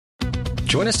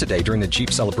Join us today during the Jeep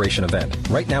Celebration event.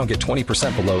 Right now, get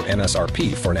 20% below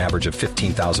MSRP for an average of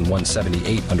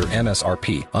 $15,178 under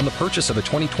MSRP on the purchase of a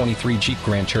 2023 Jeep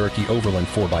Grand Cherokee Overland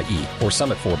 4xE or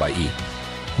Summit 4xE.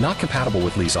 Not compatible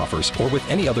with lease offers or with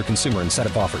any other consumer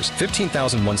incentive offers.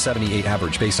 $15,178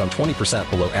 average based on 20%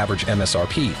 below average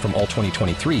MSRP from all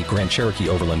 2023 Grand Cherokee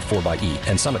Overland 4xE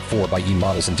and Summit 4xE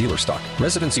models in dealer stock.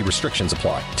 Residency restrictions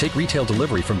apply. Take retail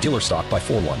delivery from dealer stock by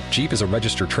 4/1. Jeep is a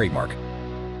registered trademark.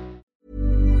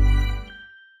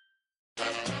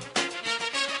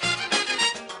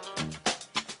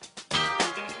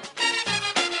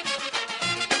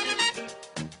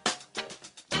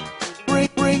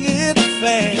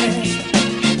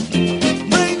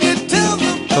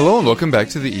 Hello and welcome back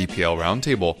to the EPL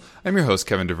Roundtable. I'm your host,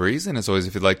 Kevin DeVries, and as always,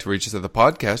 if you'd like to reach us at the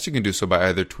podcast, you can do so by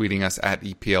either tweeting us at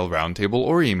EPL Roundtable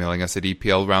or emailing us at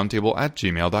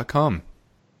eplroundtable@gmail.com.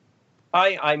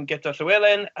 Hi, I'm Gitter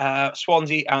Llywelyn,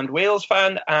 Swansea and Wales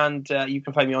fan, and you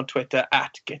can find me on Twitter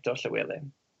at Gitter Llywelyn.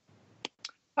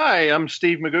 Hi, I'm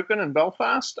Steve McGuckin in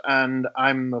Belfast, and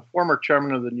I'm a former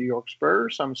chairman of the New York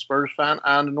Spurs. I'm a Spurs fan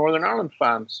and a Northern Ireland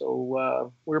fan,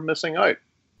 so we're missing out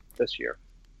this year.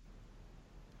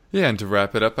 Yeah, and to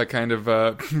wrap it up, I kind of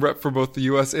rep for both the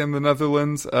US and the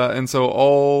Netherlands, and so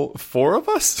all four of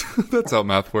us, that's how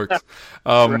math works,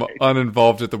 right,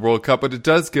 uninvolved at the World Cup, but it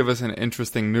does give us an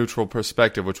interesting neutral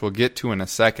perspective, which we'll get to in a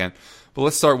second. But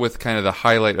let's start with kind of the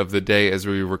highlight of the day as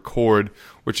we record,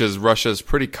 which is Russia's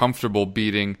pretty comfortable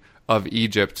beating of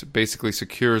Egypt, basically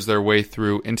secures their way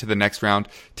through into the next round.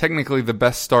 Technically the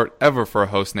best start ever for a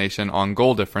host nation on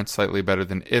goal difference, slightly better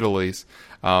than Italy's,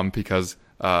 because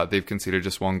they've conceded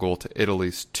just one goal to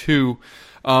Italy's 2.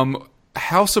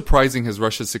 How surprising has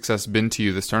Russia's success been to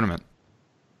you this tournament?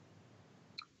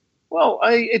 Well,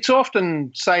 it's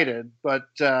often cited, but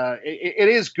it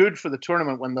is good for the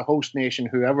tournament when the host nation,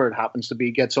 whoever it happens to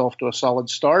be, gets off to a solid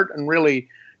start. And really,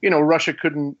 Russia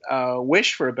couldn't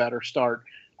wish for a better start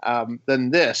than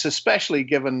this, especially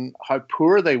given how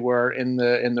poor they were in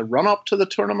the run-up to the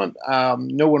tournament.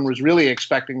 No one was really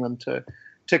expecting them to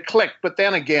click, but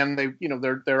then again,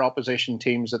 their opposition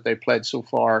teams that they played so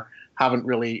far haven't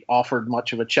really offered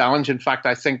much of a challenge. In fact,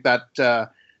 I think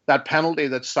that penalty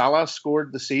that Salah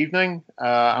scored this evening,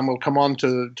 and we'll come on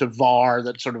to VAR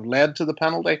that sort of led to the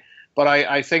penalty, but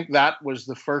I think that was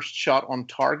the first shot on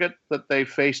target that they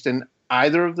faced in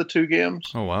either of the two games.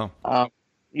 Oh wow!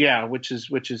 Yeah, which is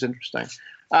interesting.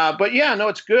 But yeah, no,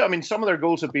 it's good. I mean, some of their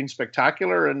goals have been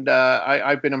spectacular, and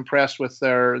I've been impressed with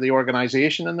the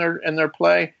organization in their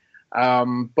play.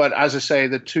 But as I say,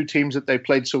 the two teams that they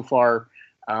played so far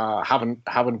haven't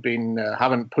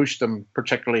pushed them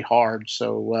particularly hard.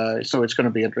 So it's going to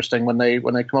be interesting when they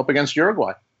come up against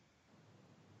Uruguay.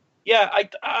 Yeah,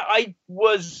 I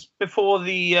was before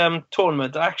the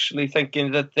tournament actually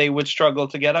thinking that they would struggle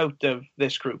to get out of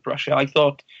this group, Russia. I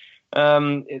thought.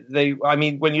 When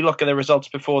you look at the results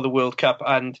before the World Cup,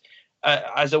 and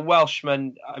as a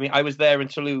Welshman, I was there in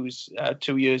Toulouse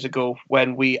 2 years ago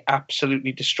when we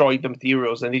absolutely destroyed them at the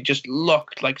Euros, and they just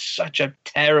looked like such a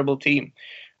terrible team.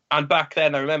 And back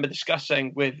then, I remember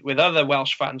discussing with other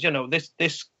Welsh fans,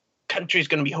 this country is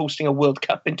going to be hosting a World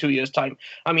Cup in 2 years' time.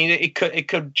 I mean, it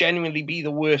could genuinely be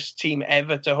the worst team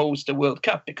ever to host a World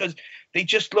Cup because they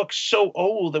just looked so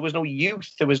old. There was no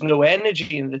youth. There was no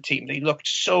energy in the team. They looked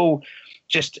so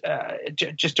just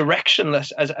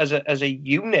directionless as a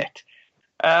unit.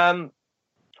 But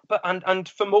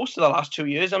for most of the last 2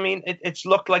 years, it's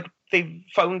looked like they've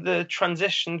found the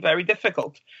transition very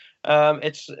difficult.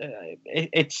 It's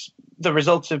the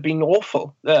results have been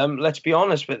awful. Let's be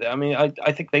honest with it.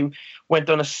 I think they went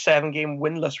on a 7-game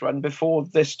winless run before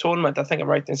this tournament. I think I'm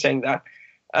right in saying that.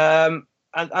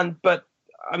 But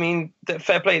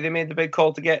fair play. They made the big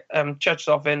call to get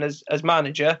Cherchesov in as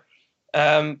manager.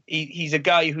 He's a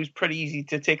guy who's pretty easy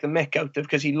to take the mick out of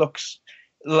because he looks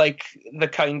like the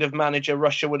kind of manager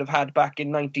Russia would have had back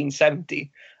in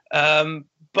 1970.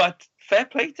 But fair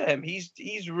play to him.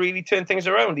 He's really turned things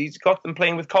around. He's got them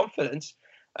playing with confidence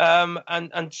and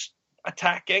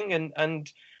attacking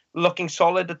and looking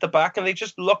solid at the back, and they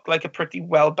just look like a pretty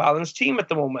well-balanced team at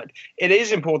the moment. It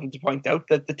is important to point out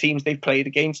that the teams they've played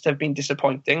against have been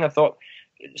disappointing. I thought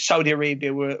Saudi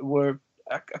Arabia were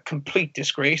a complete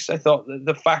disgrace. I thought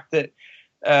the fact that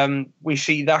we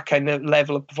see that kind of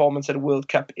level of performance at a World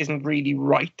Cup isn't really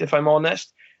right, if I'm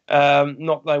honest.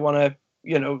 Not that I want to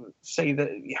say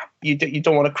that you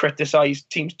don't want to criticize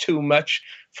teams too much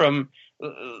from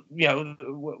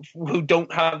who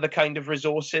don't have the kind of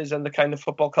resources and the kind of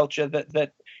football culture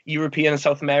that European and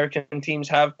South American teams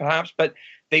have, perhaps. But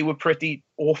they were pretty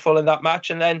awful in that match.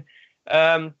 And then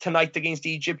tonight against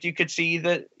Egypt, you could see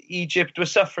that Egypt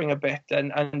was suffering a bit,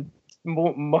 and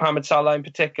Mohamed Salah in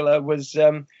particular was,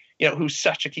 who's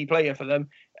such a key player for them,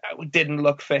 didn't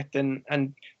look fit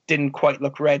and didn't quite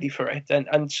look ready for it.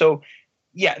 And so,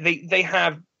 yeah, they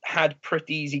have had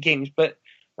pretty easy games. But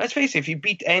let's face it, if you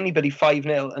beat anybody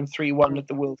 5-0 and 3-1 at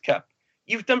the World Cup,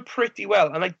 you've done pretty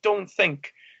well. And I don't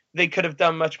think they could have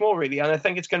done much more, really. And I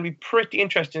think it's going to be pretty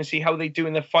interesting to see how they do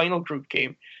in the final group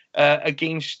game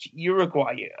against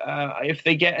Uruguay. If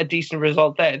they get a decent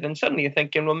result there, then suddenly you're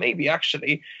thinking, well, maybe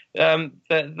actually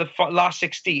the last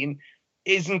 16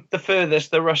 isn't the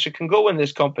furthest that Russia can go in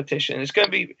this competition. It's going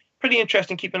to be pretty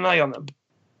interesting. Keep an eye on them.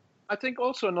 I think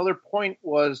also another point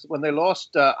was when they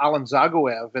lost Alan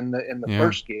Zagoev in the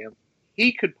first game,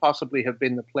 he could possibly have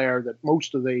been the player that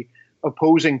most of the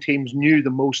opposing teams knew the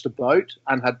most about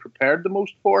and had prepared the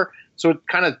most for. So it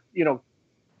kind of,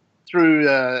 threw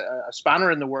a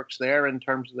spanner in the works there in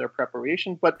terms of their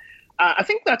preparation. But I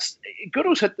think that's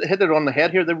Gudo's hit it on the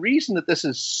head here. The reason that this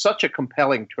is such a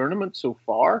compelling tournament so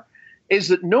far is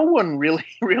that no one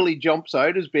really jumps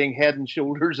out as being head and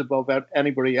shoulders above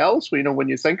anybody else. When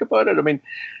you think about it, I mean,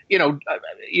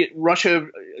 Russia,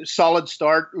 solid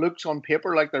start, looks on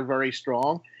paper like they're very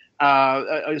strong.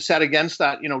 Set against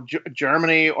that,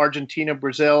 Germany, Argentina,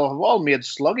 Brazil have all made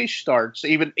sluggish starts.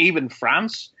 Even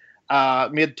France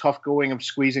made tough going of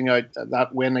squeezing out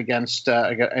that win against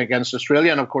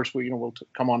Australia, and of course we'll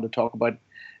come on to talk about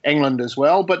England as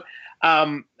well. But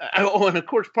and of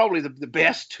course probably the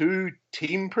best two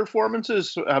team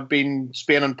performances have been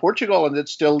Spain and Portugal, and it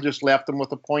still just left them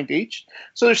with a point each.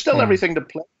 So there's still everything to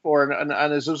play for, and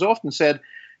as is often said,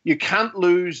 you can't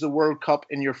lose the World Cup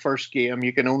in your first game.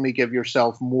 You can only give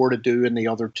yourself more to do in the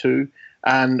other two.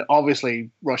 And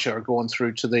obviously, Russia are going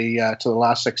through to the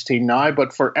last 16 now.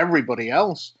 But for everybody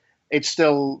else, it's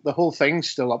still, the whole thing's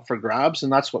still up for grabs,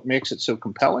 and that's what makes it so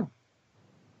compelling.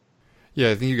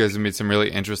 Yeah, I think you guys have made some really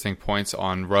interesting points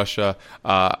on Russia.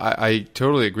 I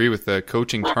totally agree with the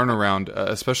coaching turnaround,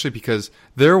 especially because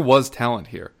there was talent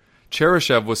here.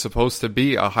 Cheryshev was supposed to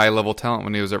be a high-level talent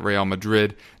when he was at Real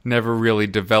Madrid, never really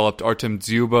developed. Artem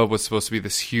Dzyuba was supposed to be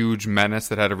this huge menace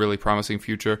that had a really promising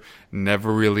future,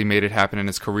 never really made it happen in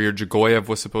his career. Dzygoyev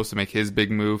was supposed to make his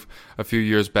big move a few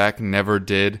years back, never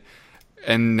did.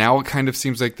 And now it kind of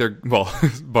seems like they're, well,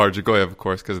 bar Dzygoyev, of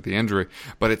course, because of the injury,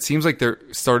 but it seems like they're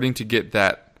starting to get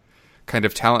that kind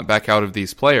of talent back out of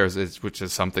these players, which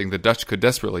is something the Dutch could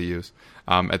desperately use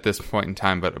at this point in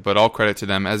time. But all credit to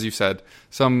them. As you said,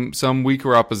 some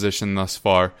weaker opposition thus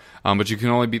far, but you can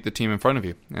only beat the team in front of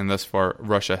you. And thus far,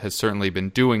 Russia has certainly been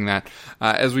doing that.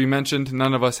 As we mentioned,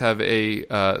 none of us have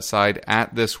a side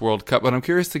at this World Cup, but I'm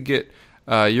curious to get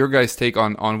your guys' take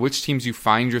on which teams you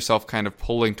find yourself kind of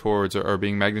pulling towards or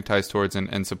being magnetized towards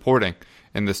and supporting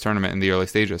in this tournament in the early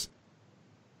stages.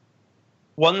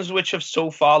 Ones which have so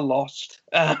far lost.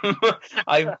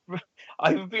 I've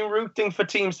been rooting for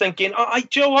teams thinking, I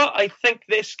think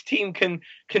this team can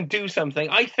do something.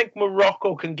 I think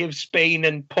Morocco can give Spain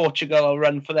and Portugal a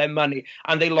run for their money,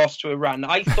 and they lost to Iran.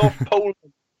 I thought Poland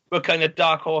were kind of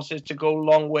dark horses to go a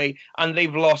long way, and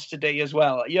they've lost today as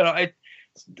well.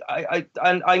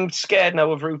 I'm scared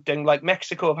now of rooting. Like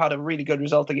Mexico have had a really good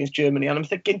result against Germany, and I'm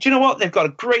thinking, do you know what? They've got a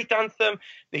great anthem.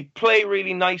 They play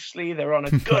really nicely. They're on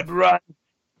a good run.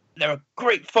 They're a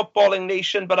great footballing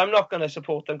nation, but I'm not going to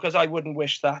support them because I wouldn't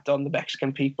wish that on the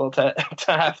Mexican people to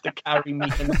have to carry me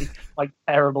in my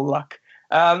terrible luck.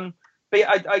 But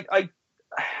yeah, I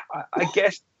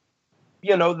guess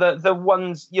the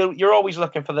ones you're always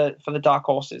looking for the dark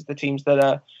horses, the teams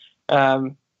that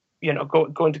are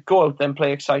going to go out there and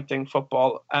play exciting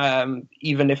football,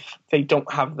 even if they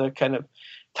don't have the kind of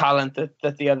talent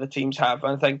that the other teams have.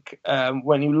 And I think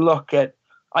when you look at,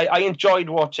 I enjoyed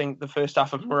watching the first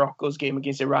half of Morocco's game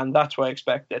against Iran. That's what I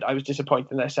expected. I was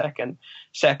disappointed in their second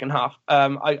half.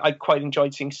 I quite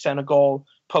enjoyed seeing Senegal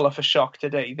pull off a shock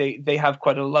today. They have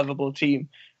quite a lovable team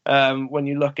when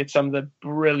you look at some of the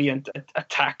brilliant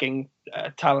attacking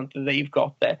talent that they've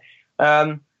got there.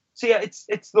 So yeah,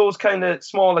 it's those kind of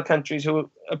smaller countries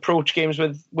who approach games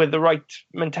with the right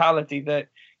mentality that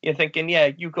you're thinking,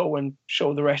 yeah, you go and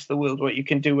show the rest of the world what you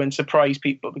can do and surprise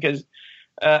people. Because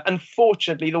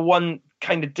unfortunately, the one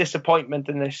kind of disappointment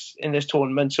in this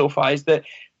tournament so far is that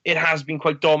it has been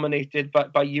quite dominated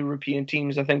by European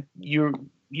teams. I think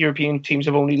European teams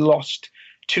have only lost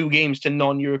 2 games to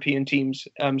non-European teams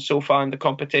so far in the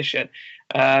competition.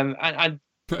 And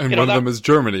one of them is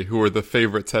Germany, who are the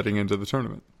favourites heading into the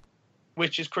tournament.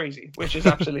 Which is crazy, which is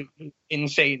absolutely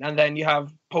insane. And then you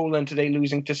have Poland today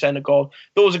losing to Senegal.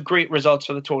 Those are great results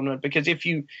for the tournament, because if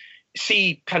you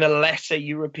see kind of lesser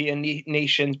European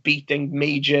nations beating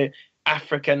major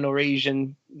African or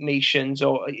Asian nations,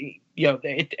 or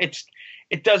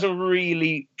it doesn't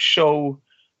really show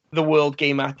the world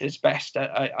game at its best.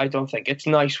 I don't think it's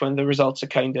nice when the results are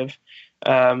kind of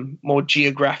more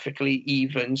geographically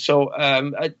even. So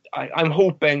I'm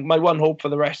hoping, my one hope for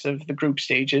the rest of the group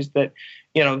stage is that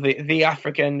the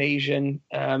African, Asian,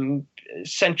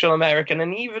 Central American,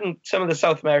 and even some of the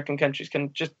South American countries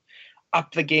can just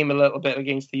up the game a little bit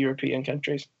against the European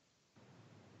countries.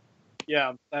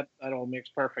 Yeah, that all makes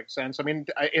perfect sense. I mean,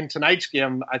 in tonight's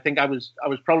game, I think I was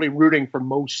probably rooting for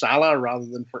Mo Salah rather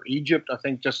than for Egypt. I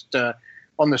think just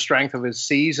on the strength of his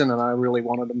season, and I really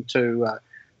wanted him to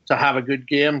have a good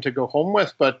game to go home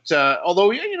with. But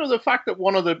although the fact that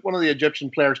one of the Egyptian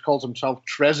players calls himself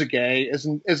Trezeguet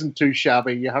isn't too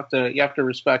shabby. You have to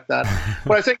respect that.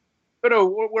 But I think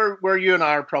where you and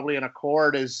I are probably in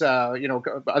accord is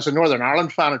as a Northern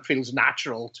Ireland fan, it feels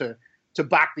natural to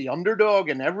back the underdog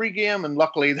in every game, and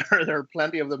luckily there are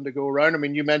plenty of them to go around. I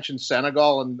mean, you mentioned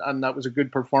Senegal, and that was a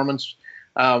good performance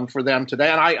for them today.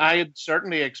 And I had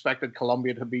certainly expected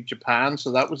Colombia to beat Japan,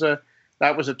 so that was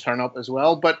a turn up as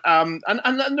well. But and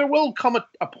there will come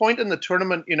a point in the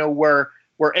tournament, where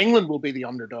England will be the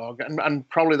underdog, and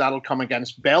probably that'll come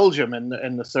against Belgium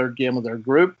in the third game of their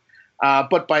group.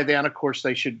 But by then, of course,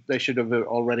 they should have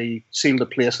already sealed a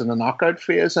place in the knockout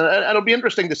phase, and it'll be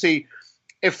interesting to see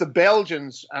if the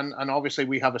Belgians, and obviously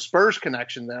we have a Spurs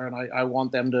connection there, and I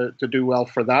want them to do well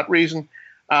for that reason.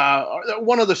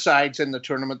 One of the sides in the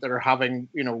tournament that are having,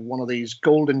 one of these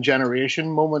golden generation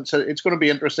moments. It's going to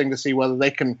be interesting to see whether they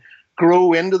can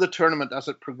grow into the tournament as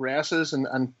it progresses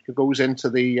and goes into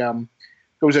the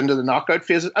knockout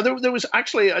phases. There was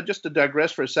actually, just to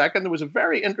digress for a second, there was a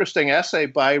very interesting essay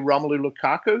by Romelu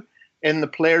Lukaku in the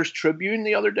Players' Tribune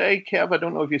the other day. Kev, I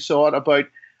don't know if you saw it, about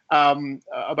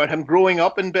him growing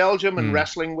up in Belgium and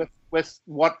wrestling with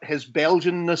what his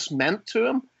Belgianness meant to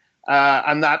him,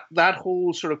 and that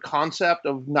whole sort of concept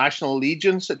of national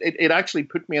allegiance. It actually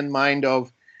put me in mind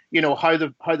of how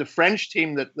the French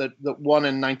team that won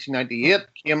in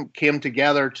 1998 came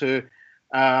together to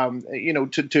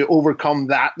overcome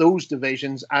those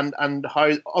divisions, and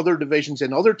how other divisions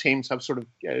in other teams have sort of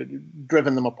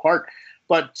driven them apart.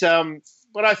 But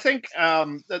I think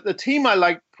the team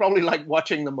I probably like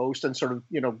watching the most and sort of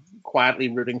quietly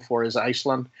rooting for is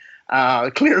Iceland.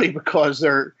 Clearly because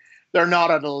they're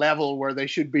not at a level where they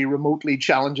should be remotely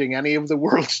challenging any of the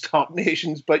world's top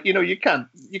nations. But you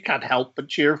can't help but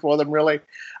cheer for them, really.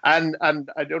 And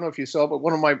I don't know if you saw, but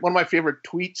one of my favorite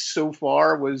tweets so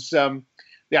far was the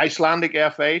Icelandic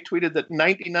FA tweeted that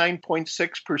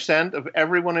 99.6% of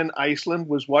everyone in Iceland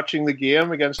was watching the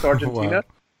game against Argentina. Wow.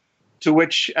 To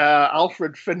which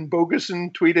Alfred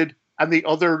Finnbogason tweeted, and the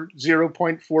other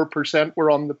 0.4% were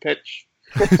on the pitch.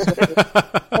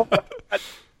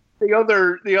 The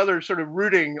other sort of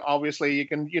rooting, obviously, you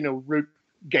can root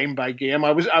game by game.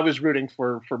 I was rooting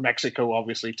for Mexico,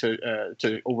 obviously,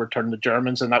 to overturn the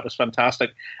Germans, and that was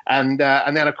fantastic. And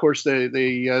then of course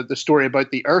the story about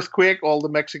the earthquake, all the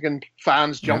Mexican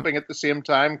fans jumping at the same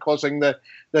time, causing the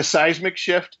seismic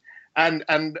shift. And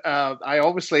I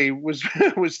obviously was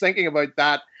thinking about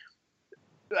that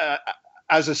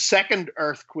as a second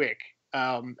earthquake,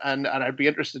 and I'd be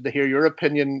interested to hear your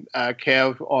opinion,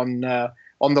 Kev, on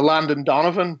the Landon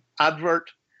Donovan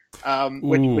advert,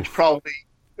 which probably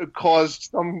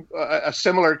caused a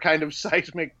similar kind of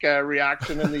seismic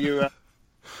reaction in the U.S.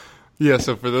 Yeah.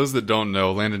 So for those that don't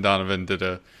know, Landon Donovan did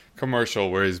a commercial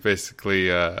where he's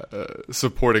basically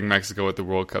supporting Mexico at the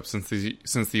World Cup since the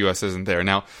U.S. isn't there.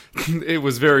 Now, it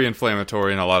was very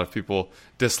inflammatory, and a lot of people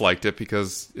disliked it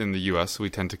because in the U.S. we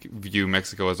tend to view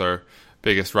Mexico as our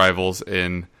biggest rivals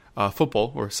in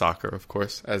football, or soccer, of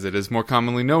course, as it is more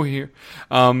commonly known here.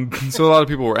 So a lot of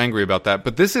people were angry about that.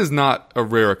 But this is not a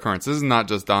rare occurrence. This is not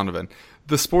just Donovan.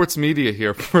 The sports media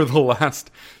here for the last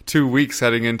 2 weeks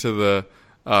heading into the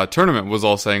tournament was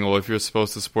all saying, well, if you're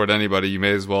supposed to support anybody, you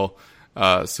may as well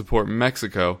support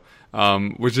Mexico,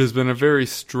 which has been a very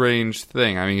strange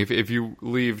thing. I mean, if you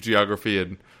leave geography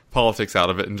and politics out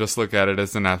of it and just look at it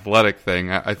as an athletic thing,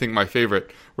 I think my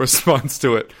favorite response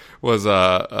to it was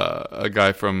a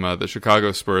guy from the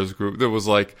Chicago Spurs group that was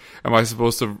like, am I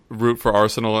supposed to root for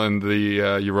Arsenal in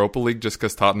the Europa League just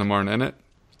because Tottenham aren't in it?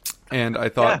 And I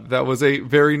thought that was a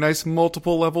very nice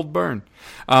multiple-leveled burn.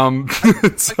 I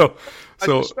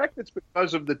suspect it's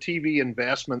because of the TV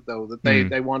investment, though, that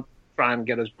they want to try and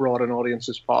get as broad an audience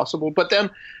as possible. But then,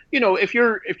 if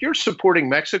you're supporting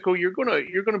Mexico, you're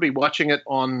gonna be watching it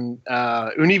on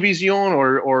Univision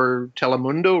or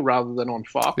Telemundo rather than on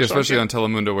Fox. Yeah, especially on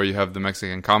Telemundo, where you have the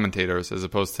Mexican commentators, as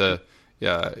opposed to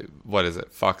what is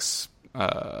it, Fox?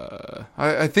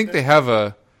 I think they have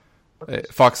a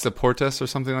Fox Deportes or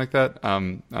something like that.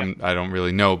 I don't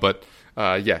really know, but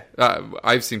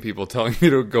I've seen people telling me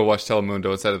to go watch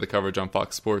Telemundo instead of the coverage on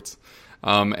Fox Sports,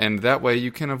 and that way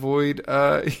you can avoid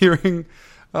hearing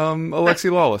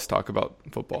Alexi Lawless talk about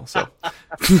football. So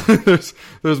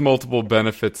there's multiple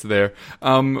benefits there.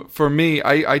 For me,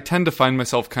 I tend to find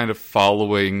myself kind of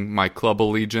following my club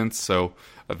allegiance, so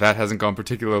that hasn't gone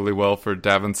particularly well for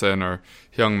Davinson, or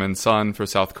Heung-min Son for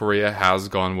South Korea has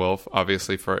gone well,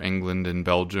 obviously, for England and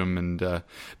Belgium and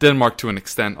Denmark to an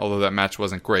extent, although that match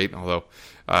wasn't great, although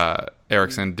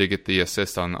Eriksen did get the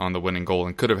assist on the winning goal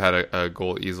and could have had a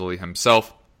goal easily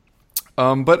himself.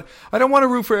 But I don't want to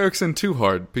root for Eriksen too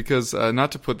hard because,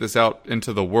 not to put this out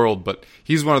into the world, but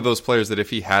he's one of those players that if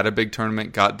he had a big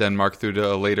tournament, got Denmark through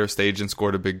to a later stage and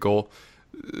scored a big goal,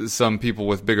 some people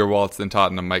with bigger wallets than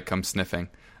Tottenham might come sniffing,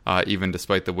 even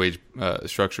despite the wage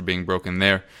structure being broken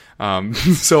there.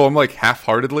 So I'm like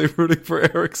half-heartedly rooting for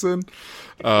Eriksen.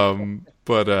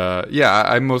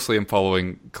 I mostly am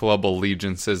following club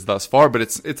allegiances thus far, but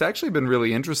it's actually been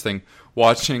really interesting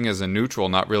watching as a neutral,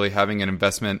 not really having an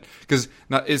investment, because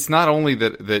it's not only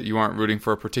that you aren't rooting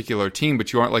for a particular team,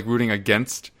 but you aren't like rooting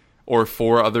against or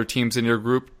for other teams in your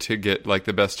group to get like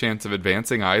the best chance of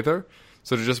advancing either.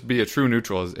 So to just be a true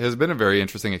neutral has been a very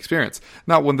interesting experience.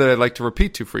 Not one that I'd like to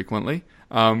repeat too frequently,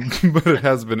 but it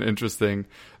has been interesting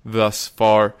thus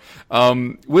far.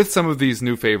 With some of these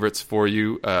new favorites for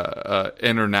you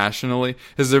internationally,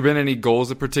 has there been any goals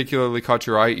that particularly caught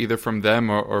your eye, either from them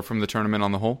or from the tournament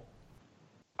on the whole?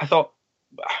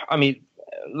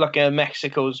 Looking at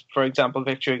Mexico's, for example,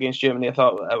 victory against Germany, I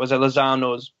thought it was a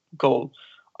Lozano's goal.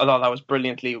 I thought that was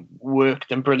brilliantly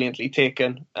worked and brilliantly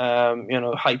taken.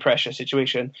 High pressure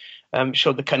situation.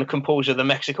 Showed the kind of composure that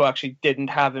Mexico actually didn't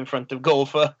have in front of goal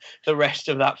for the rest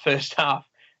of that first half.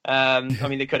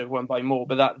 They could have won by more,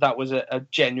 but that was a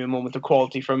genuine moment of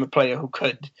quality from a player who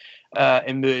could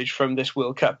emerge from this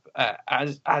World Cup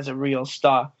as a real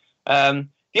star.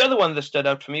 The other one that stood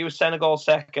out for me was Senegal's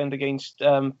second against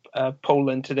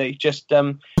Poland today. Just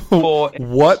for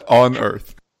what on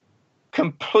earth?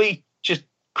 Complete just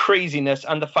craziness,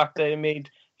 and the fact that it made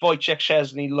Wojciech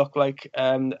Szczesny look like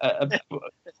I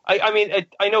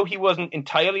know he wasn't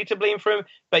entirely to blame for him,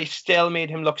 but he still made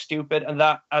him look stupid, and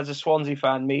that, as a Swansea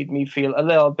fan, made me feel a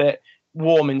little bit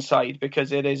warm inside,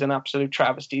 because it is an absolute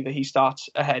travesty that he starts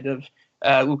ahead of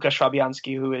Łukasz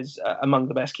Fabianski, who is among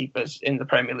the best keepers in the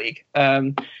Premier League.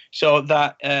 So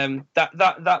that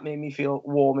made me feel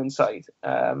warm inside.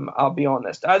 I'll be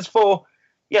honest.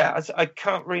 I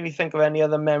can't really think of any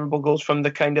other memorable goals from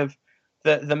the kind of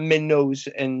the minnows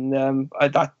in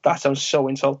that sounds so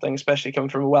insulting, especially coming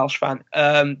from a Welsh fan.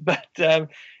 The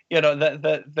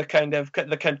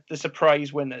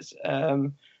surprise winners.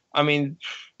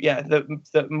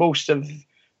 Most of,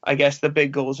 I guess, the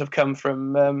big goals have come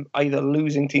from either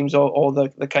losing teams or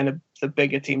the kind of the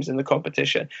bigger teams in the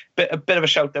competition. A bit of a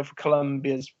shout out for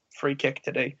Colombia's free kick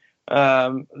today.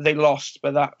 They lost,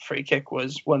 but that free kick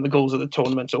was one of the goals of the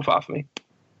tournament so far for me.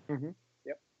 Mm-hmm.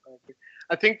 Yep.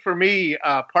 I think for me,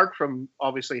 apart from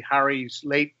obviously Harry's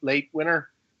late winner,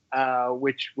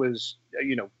 which was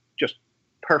just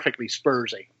perfectly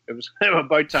Spursy. It was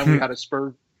about time we had a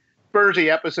Spursy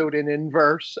episode in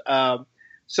inverse. Apart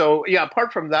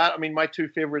from that, my two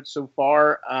favorites so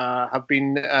far have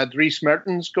been Dries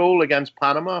Mertens' goal against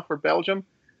Panama for Belgium.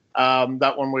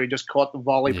 That one where he just caught the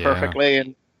volley perfectly,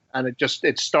 and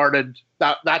it started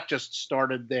that just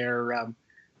started their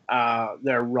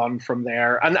run from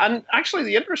there. And actually,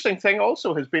 the interesting thing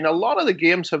also has been a lot of the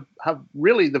games have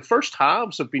really, the first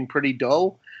halves have been pretty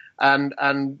dull,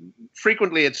 and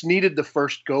frequently it's needed the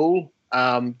first goal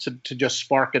to just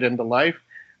spark it into life.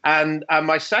 And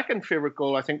my second favorite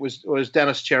goal, I think, was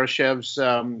Denis Cherchev's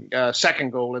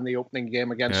second goal in the opening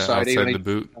game against Saudi. Outside the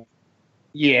boot.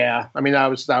 Yeah,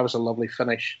 that was a lovely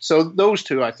finish. So those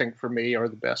two, I think, for me, are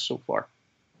the best so far.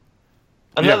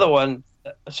 Another one.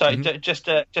 Sorry, just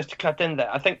to cut in there.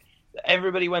 I think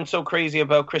everybody went so crazy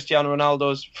about Cristiano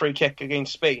Ronaldo's free kick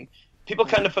against Spain. People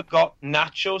kind of forgot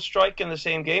Nacho's strike in the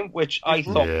same game, which I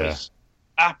thought was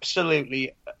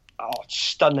absolutely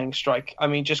stunning strike.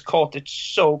 Just caught it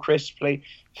so crisply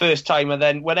first time, and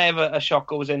then whenever a shot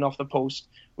goes in off the post,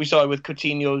 we saw it with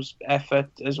Coutinho's effort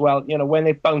as well. When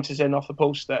it bounces in off the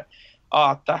post there,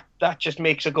 that just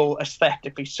makes a goal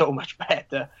aesthetically so much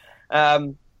better.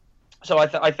 So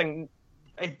I think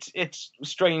it's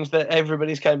strange that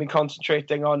everybody's kind of been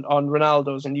concentrating on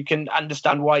Ronaldo's, and you can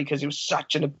understand why, because it was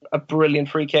such a brilliant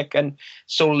free kick and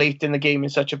so late in the game in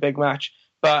such a big match.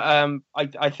 But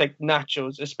I think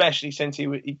Nacho's, especially since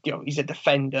he's a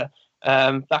defender,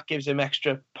 that gives him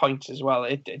extra points as well.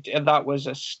 That was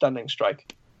a stunning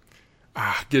strike.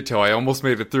 Gitto, I almost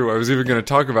made it through. I was even going to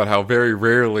talk about how very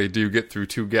rarely do you get through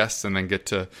two guests and then get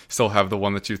to still have the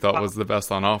one that you thought was the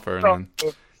best on offer. And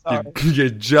then you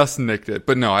just nicked it.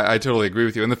 But no, I totally agree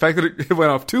with you. And the fact that it went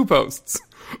off 2 posts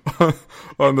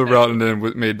on the route and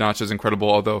then made notches incredible.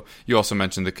 Although you also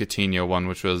mentioned the Coutinho one,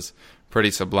 which was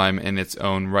pretty sublime in its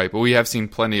own right. But we have seen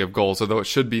plenty of goals, although it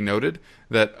should be noted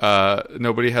that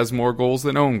nobody has more goals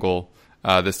than own goal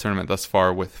this tournament thus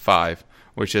far with 5.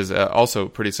 Which is also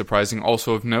pretty surprising.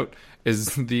 Also of note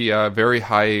is the very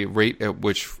high rate at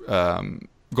which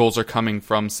goals are coming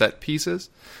from set pieces.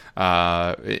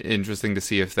 Interesting to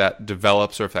see if that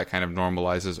develops or if that kind of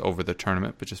normalizes over the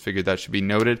tournament, but just figured that should be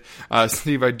noted.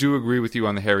 Steve, I do agree with you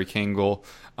on the Harry Kane goal,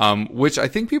 which I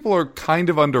think people are kind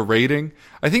of underrating.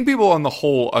 I think people on the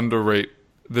whole underrate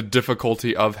the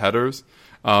difficulty of headers.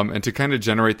 And to kind of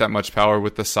generate that much power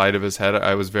with the side of his head,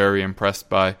 I was very impressed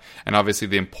by. And obviously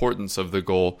the importance of the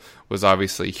goal was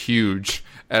obviously huge.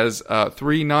 As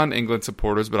 3 non-England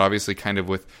supporters, but obviously kind of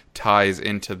with ties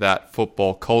into that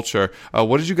football culture,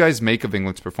 what did you guys make of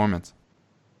England's performance?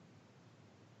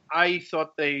 I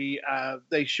thought they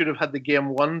should have had the game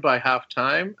won by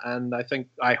half-time, and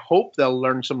I hope they'll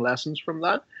learn some lessons from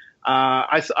that.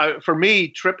 For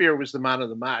me, Trippier was the man of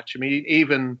the match. I mean,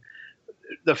 even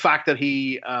the fact that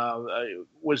he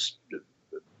was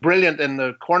brilliant in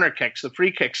the corner kicks, the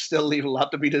free kicks still leave a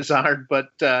lot to be desired, but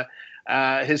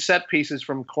his set pieces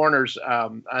from corners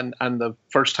and the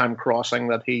first time crossing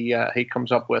that he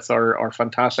comes up with are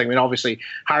fantastic. I mean, obviously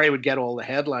Harry would get all the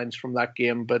headlines from that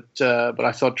game, but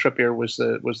I thought Trippier was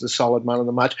the solid man of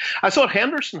the match. I thought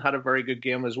Henderson had a very good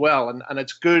game as well, and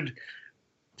it's good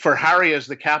for Harry as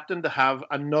the captain to have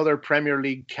another Premier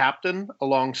League captain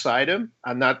alongside him,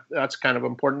 and that's kind of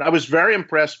important. I was very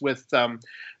impressed with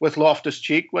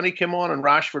Loftus-Cheek when he came on, and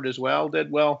Rashford as well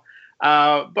did well.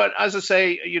 But as I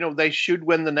say, they should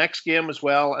win the next game as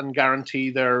well and guarantee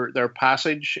their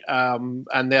passage.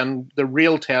 And then the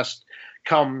real test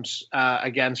comes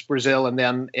against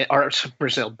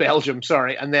Belgium,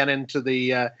 sorry, and then into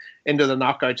the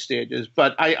knockout stages.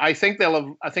 But I think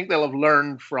they'll have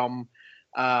learned from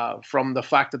the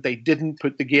fact that they didn't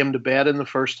put the game to bed in the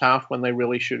first half when they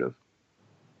really should have.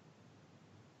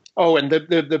 Oh, and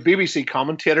the BBC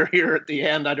commentator here at the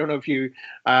end, I don't know if you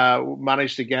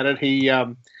managed to get it. He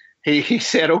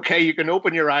said, "Okay, you can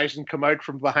open your eyes and come out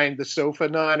from behind the sofa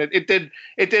now," and it did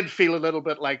feel a little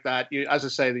bit like that. As I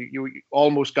say, you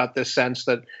almost got this sense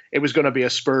that it was going to be a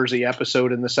Spursy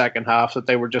episode in the second half, that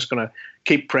they were just going to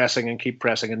keep pressing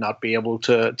and not be able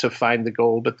to find the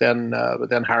goal. But then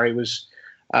Harry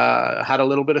had a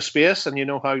little bit of space, and you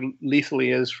know how lethal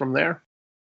he is from there.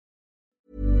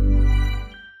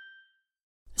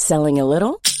 Selling a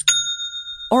little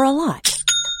or a lot?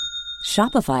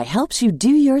 Shopify helps you do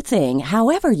your thing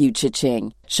however you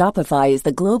cha-ching. Shopify is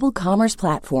the global commerce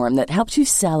platform that helps you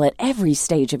sell at every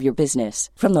stage of your business.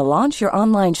 From the launch your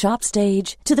online shop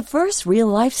stage to the first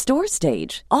real-life store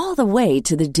stage, all the way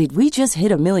to the did we just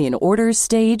hit a million orders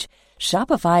stage.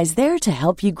 Shopify is there to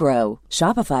help you grow.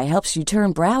 Shopify helps you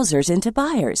turn browsers into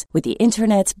buyers with the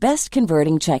internet's best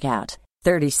converting checkout.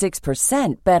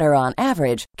 36% better on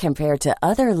average compared to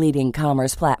other leading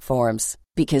commerce platforms.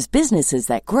 Because businesses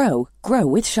that grow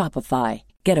with Shopify.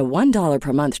 Get a $1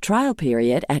 per month trial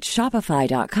period at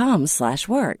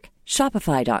shopify.com/work.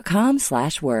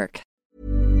 Shopify.com/work.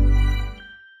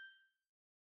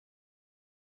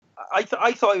 I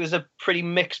thought it was a pretty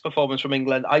mixed performance from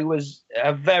England. I was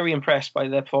very impressed by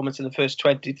their performance in the first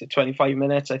 20 to 25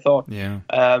 minutes. I thought,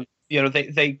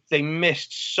 they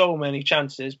missed so many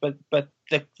chances, but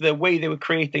the way they were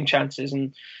creating chances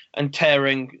and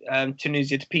tearing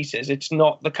Tunisia to pieces, it's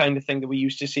not the kind of thing that we're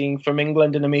used to seeing from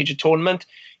England in a major tournament.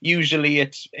 Usually,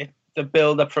 it's the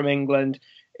build up from England.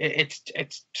 It's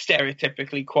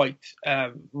stereotypically quite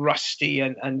rusty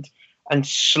and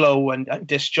slow and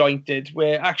disjointed,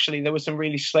 where actually there was some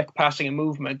really slick passing and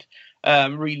movement,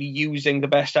 really using the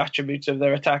best attributes of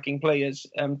their attacking players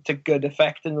to good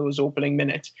effect in those opening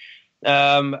minutes.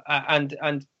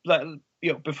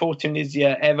 Before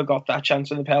Tunisia ever got that chance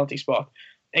in the penalty spot,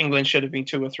 England should have been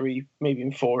 2 or 3, maybe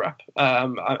even 4 up.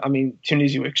 I mean,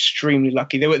 Tunisia were extremely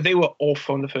lucky. They were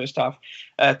awful in the first half.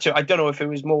 I don't know if it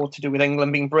was more to do with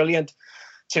England being brilliant,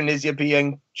 Tunisia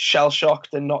being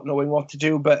shell-shocked and not knowing what to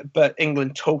do, but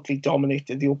England totally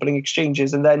dominated the opening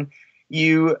exchanges. And then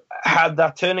you had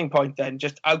that turning point then,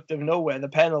 just out of nowhere, the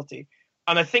penalty.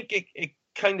 And I think it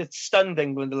kind of stunned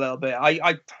England a little bit.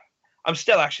 I'm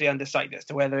still actually undecided as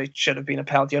to whether it should have been a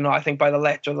penalty or not. I think by the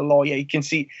letter of the law, you can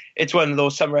see it's one of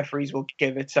those, some referees will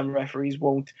give it, some referees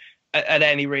won't. At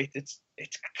any rate, it's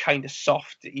kind of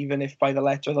soft, even if by the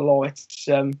letter of the law it's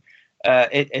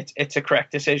it's a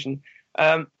correct decision.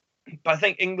 But I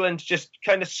think England just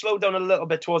kind of slowed down a little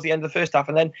bit towards the end of the first half,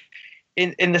 and then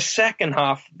in the second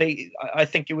half, I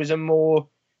think it was a more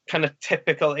kind of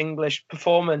typical English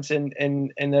performance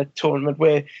in a tournament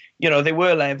where, they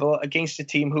were level against a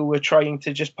team who were trying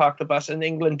to just park the bus, and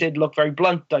England did look very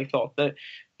blunt. I thought that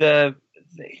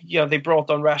they brought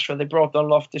on Rashford, they brought on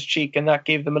Loftus-Cheek, and that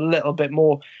gave them a little bit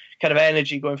more kind of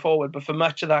energy going forward. But for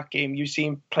much of that game, you've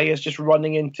seen players just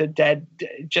running into dead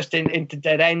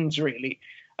ends, really.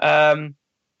 And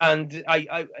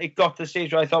it got to the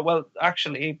stage where I thought, well,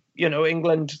 actually,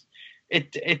 England,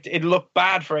 it looked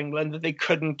bad for England that they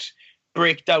couldn't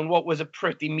break down what was a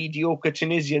pretty mediocre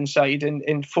Tunisian side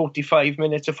in 45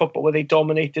 minutes of football where they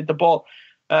dominated the ball.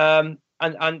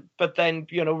 But then,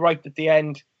 right at the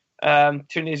end,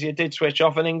 Tunisia did switch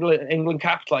off and England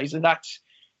capitalised, and that's,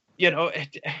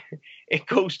 it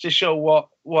goes to show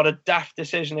what a daft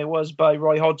decision it was by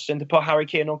Roy Hodgson to put Harry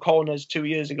Kane on corners 2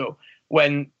 years ago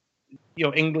when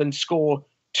England score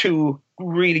two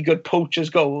really good poachers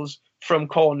goals from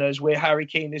corners where Harry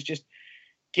Kane is just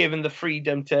given the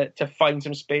freedom to find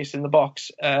some space in the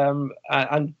box, and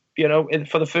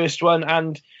for the first one,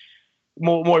 and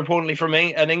more importantly for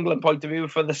me, an England point of view,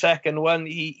 for the second one,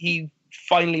 he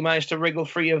finally managed to wriggle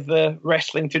free of the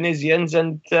wrestling Tunisians,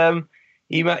 and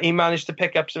he managed to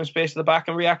pick up some space at the back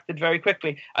and reacted very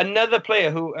quickly. Another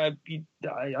player who I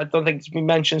don't think it's been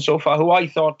mentioned so far, who I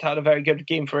thought had a very good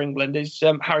game for England, is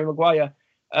Harry Maguire.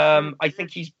 I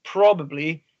think he's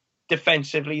probably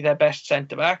defensively their best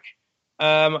centre-back,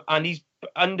 and he's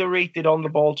underrated on the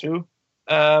ball too.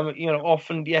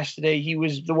 Often yesterday he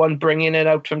was the one bringing it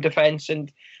out from defence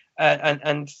and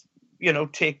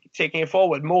taking it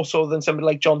forward, more so than somebody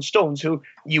like John Stones, who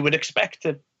you would expect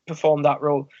to perform that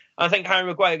role. I think Harry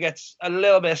Maguire gets a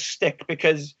little bit of stick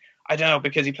because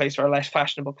he plays for a less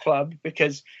fashionable club,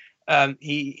 because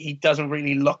he doesn't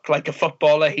really look like a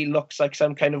footballer. He looks like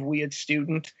some kind of weird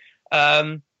student.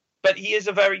 But he is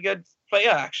a very good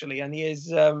player, actually, and he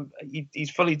is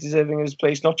he's fully deserving of his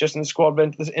place, not just in the squad,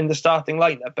 but in the starting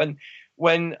lineup. And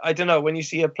when you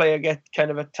see a player get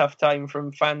kind of a tough time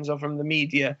from fans or from the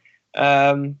media,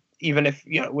 even if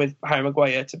with Harry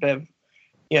Maguire it's a bit of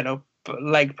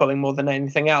leg pulling more than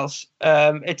anything else,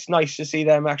 it's nice to see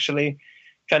them actually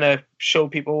kind of show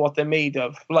people what they're made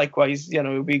of. Likewise,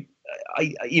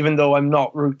 even though I'm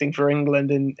not rooting for England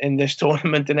in this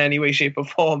tournament in any way, shape or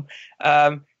form,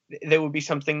 there would be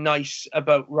something nice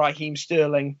about Raheem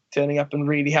Sterling turning up and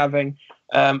really having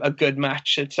a good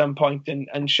match at some point,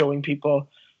 and showing people,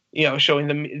 showing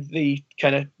them the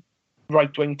kind of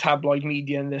right-wing tabloid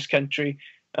media in this country,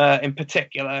 in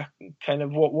particular, kind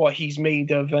of what he's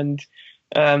made of, and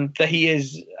that he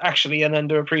is actually an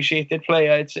underappreciated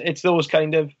player. It's those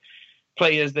kind of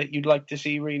players that you'd like to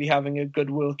see really having a good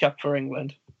World Cup for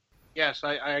England. Yes,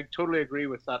 I totally agree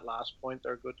with that last point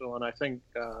there, Guto, and I think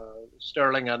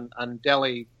Sterling and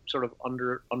Delhi sort of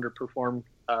underperformed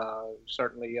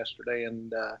certainly yesterday,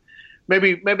 and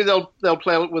maybe they'll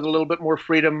play with a little bit more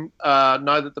freedom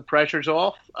now that the pressure's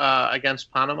off against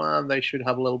Panama, and they should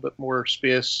have a little bit more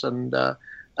space and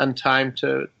time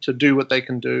to do what they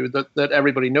can do that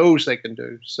everybody knows they can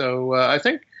do. So I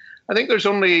think there's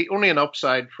only an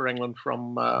upside for England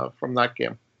from that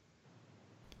game.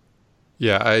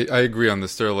 Yeah, I agree on the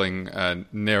Sterling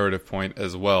narrative point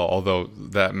as well, although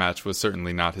that match was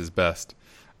certainly not his best.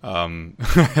 I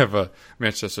have a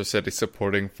Manchester City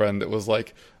supporting friend that was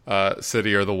like,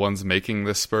 City are the ones making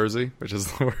this Spursy, which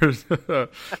is the word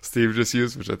Steve just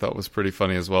used, which I thought was pretty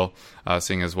funny as well,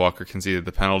 seeing as Walker conceded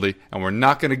the penalty. And we're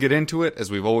not going to get into it, as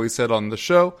we've always said on the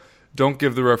show. Don't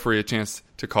give the referee a chance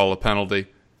to call a penalty.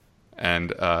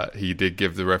 And he did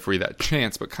give the referee that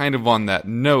chance. But kind of on that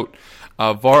note,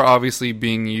 VAR obviously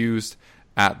being used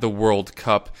at the World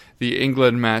Cup. The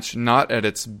England match not at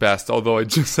its best, although I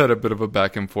just had a bit of a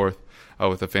back and forth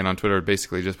with a fan on Twitter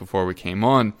basically just before we came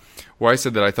on, where I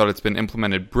said that I thought it's been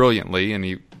implemented brilliantly, and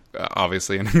he,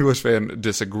 obviously an English fan,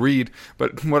 disagreed.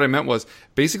 But what I meant was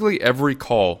basically every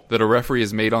call that a referee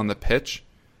has made on the pitch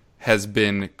has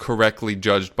been correctly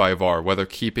judged by VAR, whether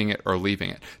keeping it or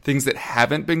leaving it. Things that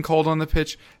haven't been called on the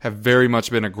pitch have very much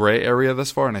been a gray area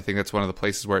thus far, and I think that's one of the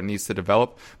places where it needs to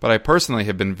develop. But I personally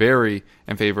have been very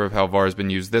in favor of how VAR has been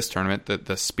used this tournament.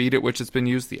 The speed at which it's been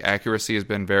used, the accuracy has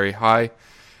been very high,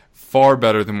 far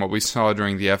better than what we saw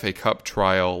during the FA Cup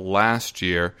trial last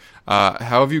year. How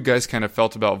have you guys kind of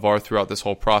felt about VAR throughout this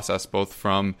whole process, both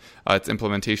from its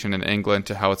implementation in England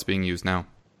to how it's being used now?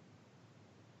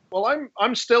 Well,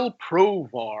 I'm still pro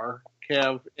VAR,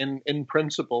 Kev, in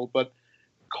principle, but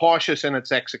cautious in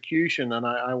its execution, and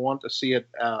I want to see it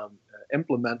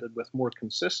implemented with more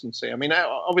consistency. I mean,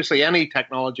 obviously, any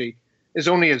technology is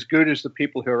only as good as the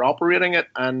people who are operating it.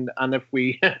 And if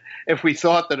we if we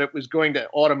thought that it was going to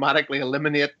automatically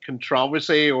eliminate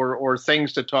controversy or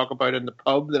things to talk about in the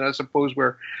pub, then I suppose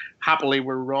we're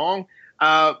wrong.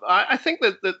 I think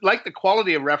that like the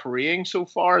quality of refereeing so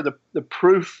far, the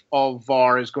proof of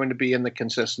VAR is going to be in the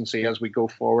consistency as we go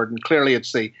forward. And clearly,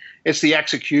 it's the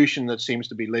execution that seems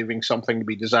to be leaving something to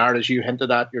be desired, as you hinted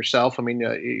at yourself. I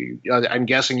mean, I'm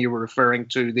guessing you were referring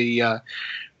to the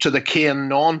Kane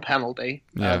non-penalty.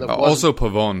 Yeah, also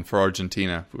Pavon for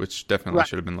Argentina, which definitely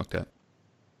should have been looked at.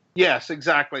 Yes,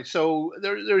 exactly. So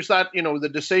there's that, the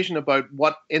decision about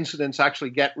what incidents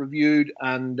actually get reviewed,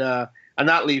 and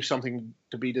that leaves something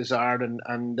to be desired. And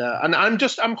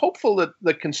I'm hopeful that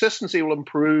the consistency will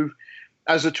improve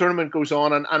as the tournament goes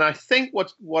on. And I think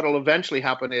what'll eventually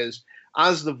happen is,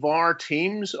 as the VAR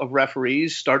teams of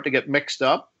referees start to get mixed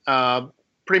up,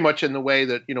 pretty much in the way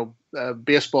that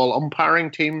baseball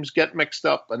umpiring teams get mixed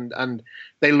up, and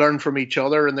they learn from each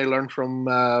other and they learn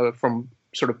from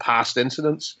sort of past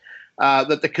incidents,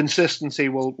 that the consistency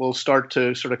will start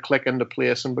to sort of click into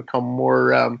place and become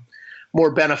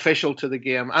more beneficial to the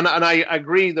game. And I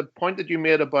agree, the point that you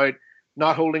made about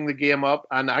not holding the game up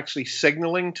and actually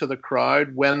signaling to the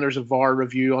crowd when there's a VAR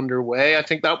review underway, I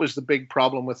think that was the big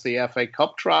problem with the FA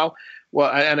Cup trial. Well,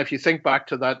 and if you think back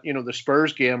to that, the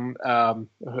Spurs game,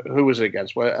 who was it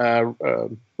against?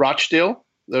 Rochdale,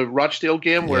 the Rochdale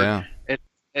game, where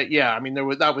I mean,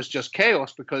 that was just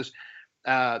chaos, because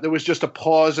there was just a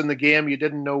pause in the game. You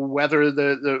didn't know whether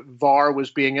the VAR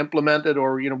was being implemented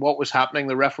or what was happening.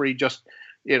 The referee just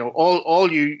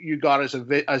all you got as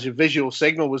a visual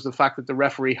signal was the fact that the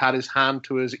referee had his hand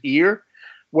to his ear,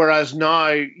 whereas now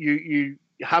you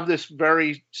have this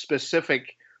very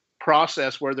specific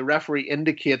process where the referee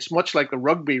indicates, much like the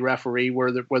rugby referee,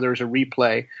 where there's a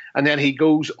replay, and then he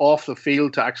goes off the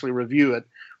field to actually review it,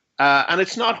 and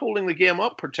it's not holding the game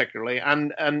up particularly.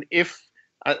 And if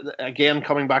again,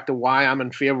 coming back to why I'm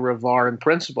in favor of VAR in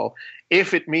principle,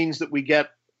 if it means that we get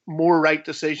more right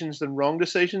decisions than wrong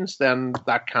decisions, then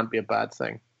that can't be a bad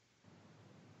thing.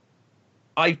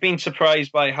 I've been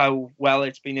surprised by how well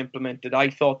it's been implemented.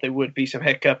 I thought there would be some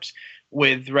hiccups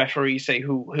with referees, say,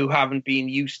 who haven't been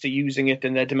used to using it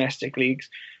in their domestic leagues.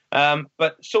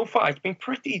 But so far, it's been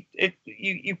pretty.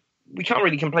 We can't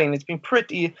really complain. It's been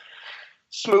pretty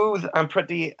smooth and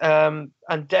pretty, and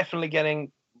definitely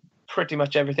getting pretty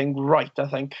much everything right, I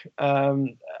think.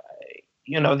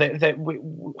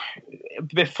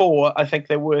 Before, I think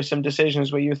there were some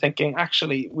decisions where you're thinking,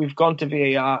 actually, we've gone to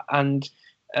VAR and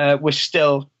we're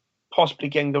still possibly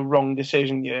getting the wrong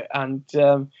decision here. And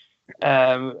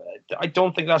I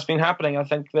don't think that's been happening. I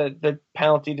think that the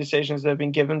penalty decisions that have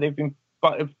been given, they've been,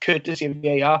 courtesy of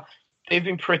VAR, they've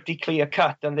been pretty clear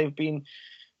cut, and they've been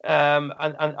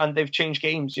and they've changed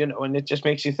games, and it just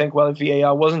makes you think, well, if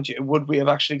VAR wasn't here, would we have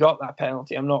actually got that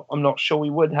penalty? I'm not sure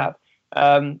we would have.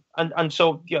 And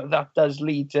so that does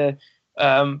lead to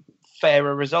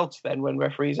fairer results then when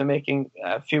referees are making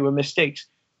fewer mistakes.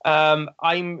 I'll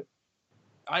be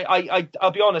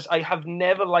honest, I have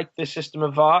never liked this system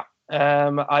of VAR.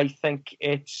 I think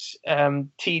it's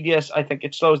tedious. I think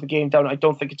it slows the game down. I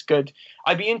don't think it's good.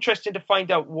 I'd be interested to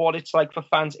find out what it's like for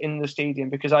fans in the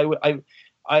stadium, because I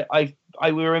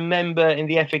will remember in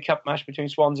the FA Cup match between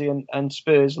Swansea and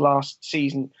Spurs last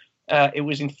season, it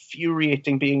was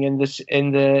infuriating being in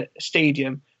the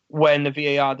stadium when the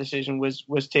VAR decision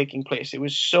was taking place. It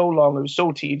was so long, it was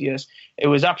so tedious, it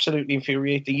was absolutely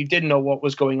infuriating. You didn't know what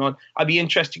was going on. I'd be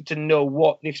interested to know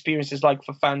what the experience is like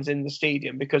for fans in the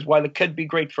stadium, because while it could be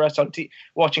great for us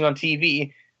watching on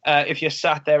TV, if you're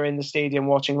sat there in the stadium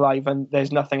watching live and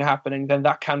there's nothing happening, then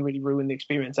that can really ruin the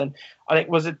experience. And I think,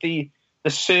 was it the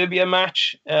Serbia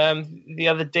match the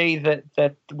other day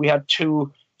that we had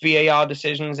two VAR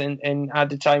decisions in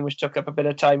added time, which took up a bit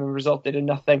of time and resulted in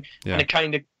nothing. Yeah. And it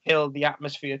kind of killed the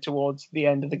atmosphere towards the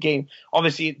end of the game.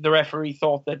 Obviously, the referee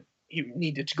thought that he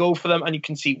needed to go for them, and you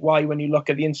can see why when you look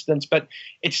at the incidents, but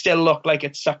it still looked like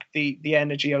it sucked the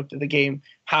energy out of the game,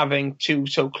 having two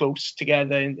so close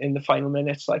together in the final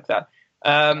minutes like that.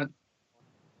 The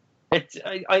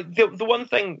one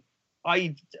thing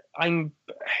I'm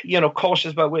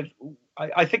cautious about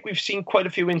I think we've seen quite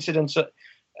a few incidents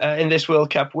in this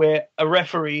World Cup where a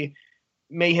referee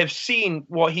may have seen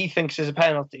what he thinks is a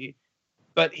penalty,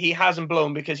 but he hasn't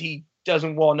blown because he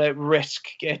doesn't want to risk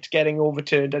getting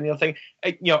overturned, and he'll think,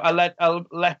 I'll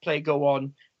let play go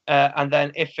on, and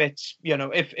then if it's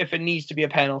if it needs to be a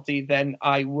penalty, then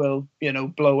I will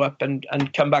blow up and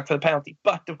come back for the penalty.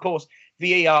 But of course,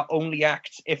 VAR only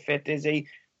acts if it is a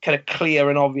kind of clear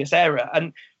and obvious error,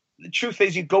 and the truth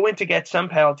is, you go in to get some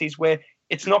penalties where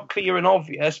it's not clear and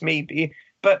obvious, maybe,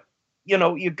 but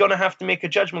you're going to have to make a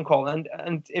judgment call, and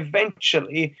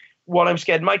eventually, what I'm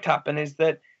scared might happen is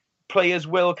that players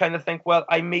will kind of think, well,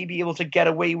 I may be able to get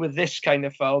away with this kind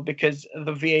of foul because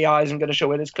the VAR isn't going to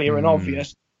show it as clear and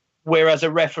obvious. Whereas a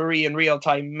referee in real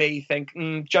time may think,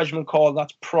 judgment call,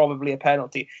 that's probably a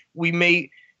penalty.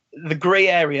 The grey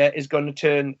area is going to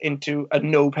turn into a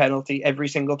no penalty every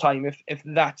single time if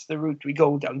that's the route we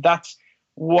go down. That's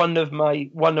one of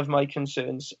my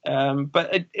concerns.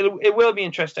 But it will be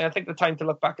interesting. I think the time to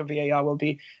look back at VAR will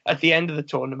be at the end of the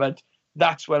tournament.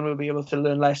 That's when we'll be able to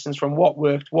learn lessons from what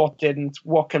worked, what didn't,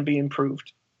 what can be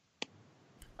improved.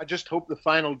 I just hope the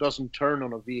final doesn't turn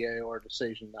on a VAR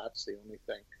decision. That's the only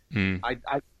thing.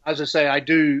 As I say,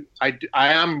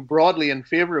 I am broadly in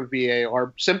favor of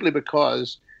VAR simply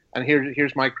because, and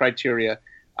here's my criteria,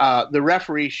 the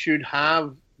referee should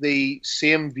have the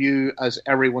same view as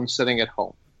everyone sitting at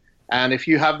home. And if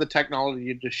you have the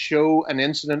technology to show an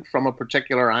incident from a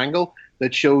particular angle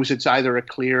that shows it's either a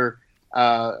clear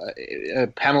a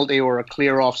penalty or a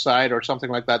clear offside or something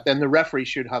like that, then the referee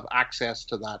should have access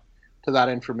to that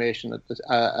information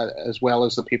as well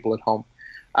as the people at home.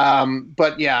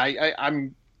 But yeah,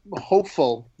 I'm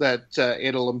hopeful that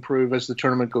it'll improve as the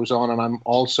tournament goes on, and I'm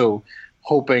also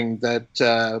hoping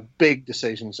that big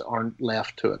decisions aren't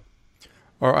left to it.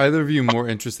 Are either of you more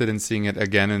interested in seeing it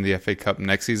again in the FA Cup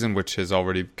next season, which has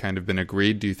already kind of been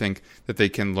agreed? Do you think that they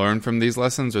can learn from these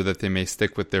lessons, or that they may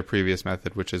stick with their previous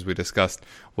method, which, as we discussed,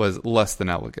 was less than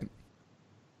elegant?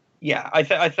 Yeah,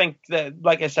 I think that,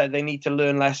 like I said, they need to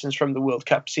learn lessons from the World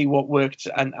Cup, see what worked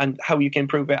and how you can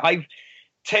improve it.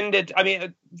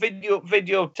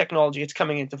 Video technology, it's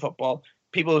coming into football.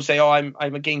 People who say, oh, I'm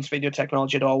against video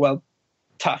technology at all. Well,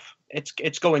 tough.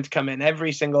 It's going to come in.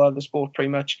 Every single other sport pretty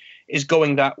much is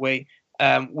going that way.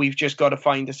 We've just got to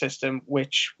find a system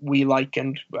which we like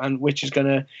and which is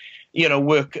going to,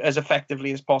 work as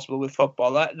effectively as possible with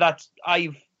football.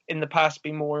 I've in the past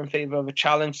been more in favor of a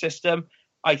challenge system.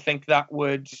 I think that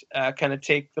would kind of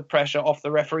take the pressure off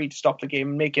the referee to stop the game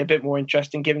and make it a bit more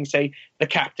interesting, giving, say, the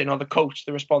captain or the coach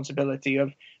the responsibility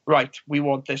of, right, we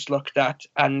want this looked at.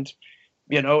 And,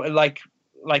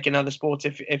 like in other sports,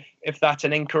 if that's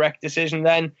an incorrect decision,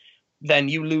 then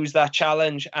you lose that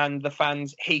challenge and the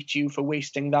fans hate you for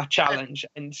wasting that challenge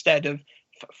instead of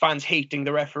fans hating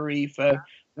the referee for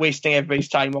wasting everybody's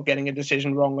time or getting a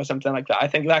decision wrong or something like that. I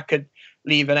think that could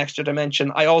leave an extra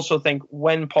dimension. I also think,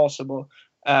 when possible,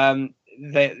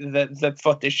 the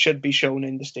footage should be shown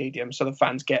in the stadium so the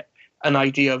fans get an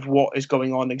idea of what is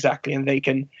going on exactly, and they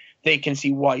can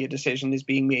see why a decision is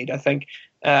being made. I think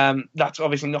that's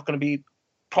obviously not going to be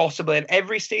possible in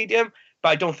every stadium, but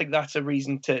I don't think that's a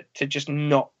reason to just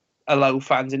not allow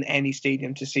fans in any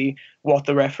stadium to see what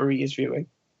the referee is viewing.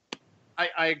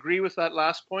 I agree with that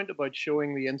last point about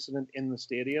showing the incident in the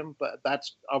stadium, but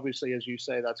that's obviously, as you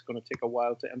say, that's going to take a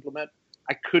while to implement.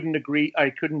 I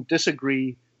couldn't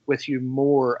disagree with you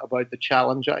more about the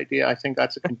challenge idea. I think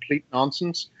that's a complete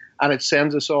nonsense, and it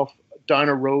sends us off down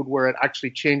a road where it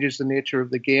actually changes the nature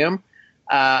of the game.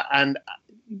 And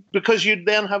because you'd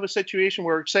then have a situation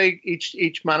where, say,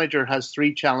 each manager has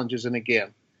 3 challenges in a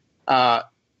game.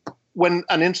 When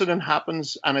an incident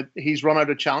happens and he's run out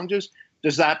of challenges,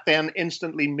 does that then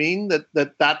instantly mean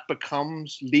that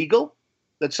becomes legal?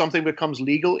 That something becomes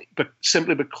legal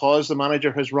simply because the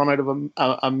manager has run out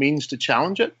of a means to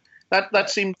challenge it? That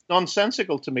seems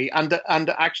nonsensical to me. And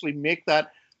to actually make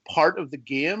that part of the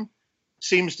game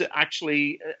seems to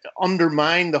actually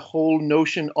undermine the whole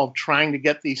notion of trying to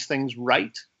get these things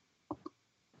right.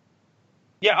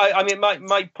 Yeah, I mean,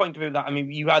 my point of view that, I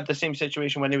mean, you had the same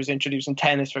situation when it was introduced in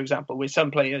tennis, for example, where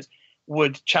some players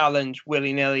would challenge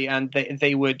willy-nilly and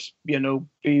they would, be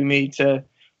made to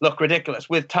look ridiculous.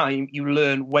 With time, you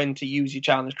learn when to use your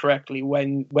challenge correctly.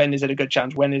 When is it a good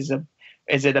challenge? When is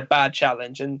it a bad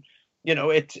challenge? And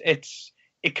it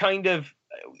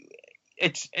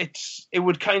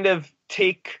would kind of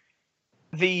take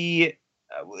these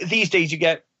days you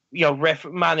get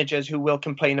managers who will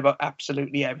complain about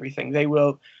absolutely everything. They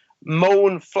will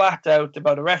moan flat out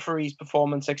about a referee's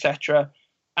performance, etc.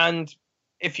 And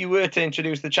if you were to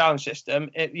introduce the challenge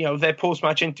system, their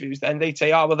post-match interviews, then they'd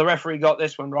say, well, the referee got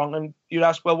this one wrong. And you'd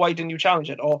ask, well, why didn't you challenge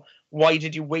it? Or why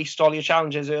did you waste all your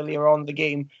challenges earlier on in the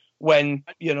game when,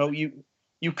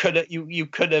 you could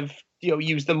have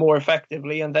used them more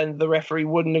effectively, and then the referee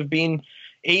wouldn't have been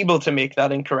able to make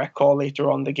that incorrect call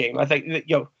later on in the game. I think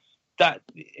that, that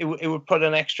it would put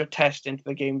an extra test into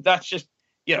the game. That's just,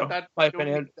 my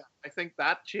opinion. I think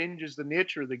that changes the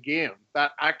nature of the game.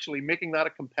 That actually making that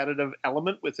a competitive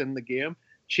element within the game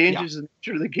changes the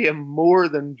nature of the game more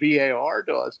than VAR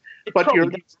does. But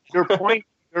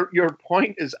your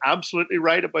point is absolutely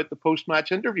right about the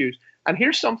post-match interviews. And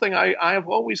here's something I have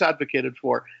always advocated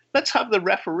for. Let's have the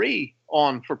referee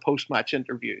on for post-match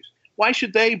interviews. Why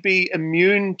should they be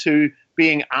immune to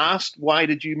being asked, why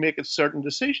did you make a certain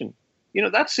decision?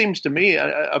 That seems to me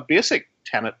a basic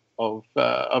tenet of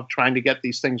trying to get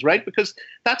these things right, because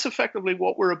that's effectively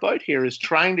what we're about here, is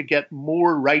trying to get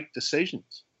more right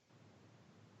decisions.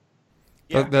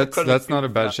 Yeah, that's not a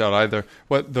bad shout either.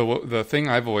 What the thing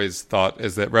I've always thought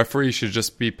is that referees should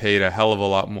just be paid a hell of a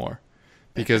lot more,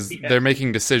 because they're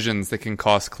making decisions that can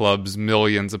cost clubs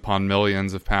millions upon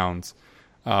millions of pounds,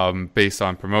 based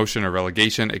on promotion or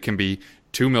relegation. It can be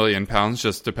 £2 million,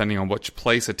 just depending on which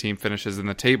place a team finishes in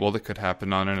the table. That could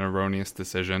happen on an erroneous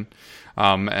decision.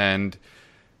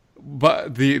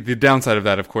 But the downside of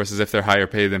that, of course, is if they're higher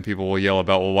paid, then people will yell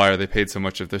about, well, why are they paid so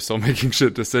much if they're still making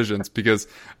shit decisions? Because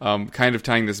kind of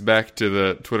tying this back to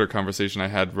the Twitter conversation I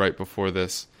had right before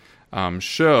this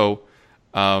show,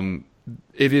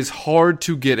 it is hard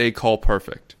to get a call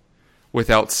perfect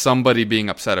without somebody being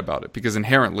upset about it, because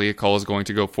inherently a call is going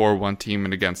to go for one team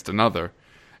and against another.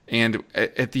 And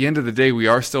at the end of the day, we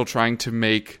are still trying to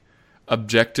make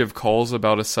objective calls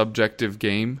about a subjective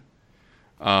game.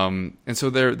 And so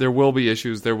there will be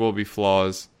issues, there will be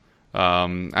flaws. I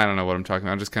don't know what I'm talking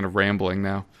about. I'm just kind of rambling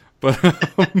now. But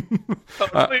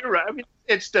you're right. I mean,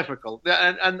 it's difficult.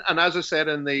 And as I said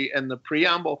in the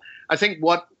preamble, I think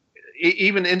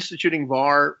even instituting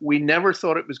VAR, we never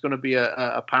thought it was going to be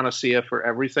a panacea for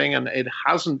everything, and it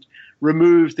hasn't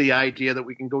removed the idea that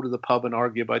we can go to the pub and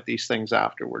argue about these things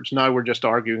afterwards. Now we're just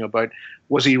arguing about,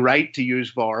 was he right to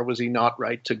use VAR? Was he not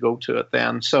right to go to it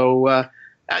then? So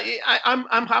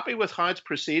I'm happy with how it's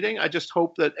proceeding. I just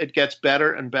hope that it gets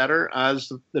better and better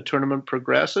as the tournament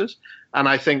progresses. And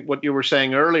I think what you were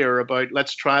saying earlier about,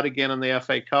 let's try it again in the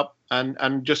FA Cup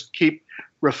and just keep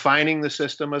refining the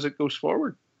system as it goes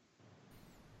forward.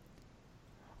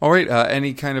 All right.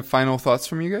 Any kind of final thoughts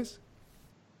from you guys?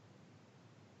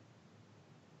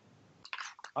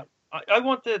 I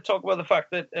want to talk about the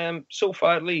fact that so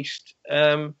far, at least,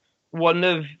 one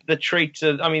of the traits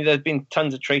there's been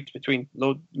tons of traits between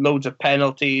loads of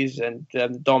penalties and the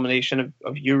domination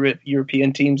of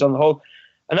European teams on the whole.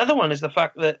 Another one is the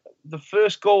fact that the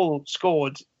first goal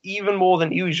scored, even more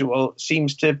than usual,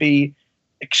 seems to be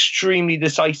extremely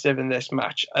decisive in this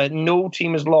match. No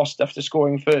team has lost after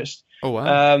scoring first. Oh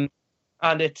wow!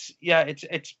 And it's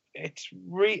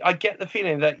really, I get the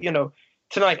feeling that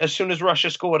tonight, as soon as Russia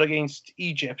scored against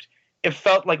Egypt, it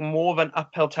felt like more of an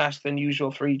uphill task than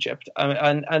usual for Egypt.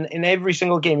 And in every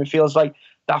single game, it feels like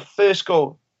that first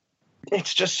goal,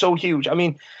 it's just so huge. I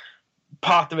mean,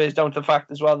 part of it is down to the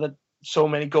fact as well that so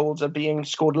many goals are being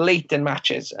scored late in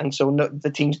matches, and so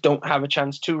the teams don't have a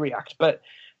chance to react. But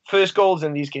first goals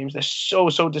in these games, they're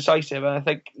so decisive. And I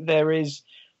think there is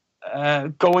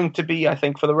going to be, I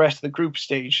think, for the rest of the group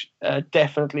stage,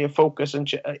 definitely a focus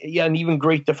and an even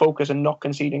greater focus on not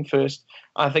conceding first.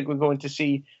 I think we're going to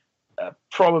see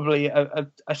probably a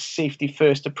safety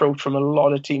first approach from a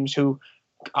lot of teams who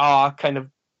are kind of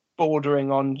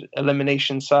bordering on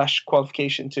elimination /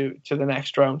 qualification to the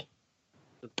next round.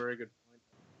 That's a very good point.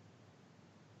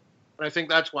 And I think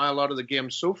that's why a lot of the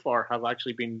games so far have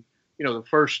actually been,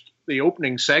 the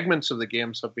opening segments of the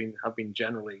games have been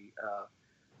generally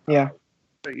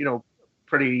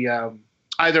pretty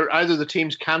either the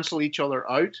teams cancel each other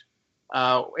out,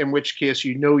 in which case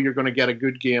you're going to get a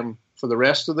good game for the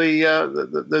rest of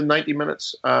the 90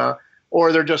 minutes,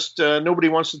 or they're just nobody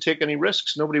wants to take any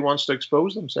risks, nobody wants to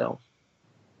expose themselves.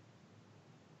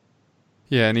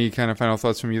 Yeah, any kind of final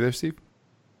thoughts from you there, Steve?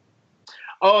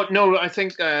 Oh no, I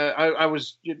think I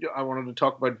wanted to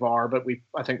talk about VAR, but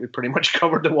I think we pretty much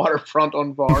covered the waterfront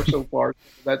on VAR so far.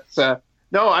 That's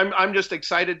no, I'm just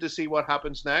excited to see what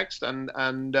happens next, and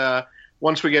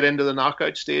once we get into the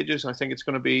knockout stages, I think it's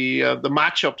going to be the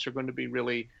matchups are going to be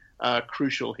really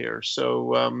crucial here.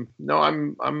 So no,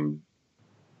 I'm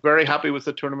very happy with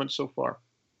the tournament so far.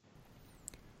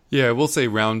 Yeah, we'll say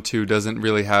round 2 doesn't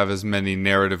really have as many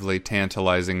narratively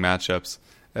tantalizing matchups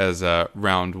as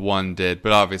round 1 did,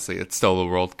 but obviously it's still the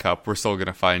World Cup. We're still going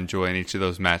to find joy in each of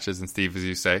those matches, and Steve, as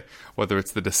you say, whether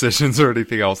it's the decisions or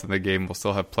anything else in the game, we'll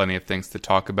still have plenty of things to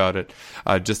talk about it.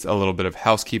 Just a little bit of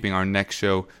housekeeping. Our next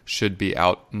show should be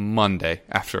out Monday,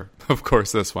 after, of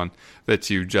course, this one that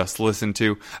you just listened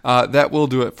to. That will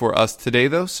do it for us today,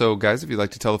 though. So, guys, if you'd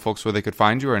like to tell the folks where they could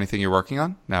find you or anything you're working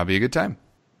on, now would be a good time.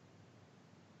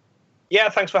 Yeah,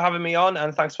 thanks for having me on,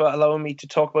 and thanks for allowing me to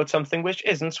talk about something which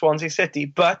isn't Swansea City.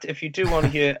 But if you do want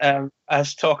to hear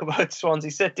us talk about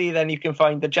Swansea City, then you can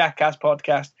find the Jackass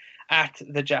podcast at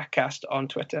the Jackcast on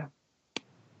Twitter.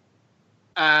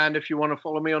 And if you want to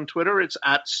follow me on Twitter, it's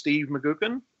at Steve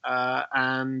McGuckin.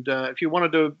 And if you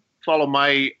wanted to follow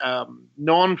my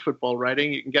non-football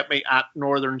writing, you can get me at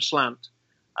Northern Slant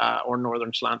or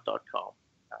northernslant.com.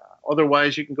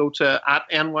 Otherwise, you can go to at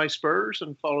NY Spurs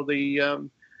and follow the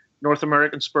North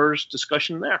American Spurs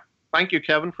discussion there. Thank you,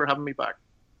 Kevin, for having me back.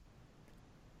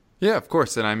 Yeah, of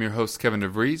course. And I'm your host, Kevin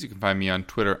DeVries. You can find me on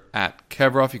Twitter at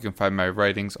Kevroff. You can find my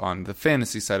writings on the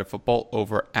fantasy side of football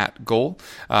over at Goal.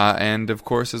 And of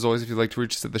course, as always, if you'd like to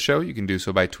reach us at the show, you can do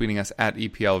so by tweeting us at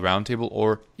EPL Roundtable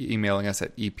or emailing us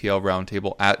at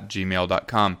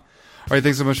eplroundtable@gmail.com. All right,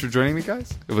 thanks so much for joining me,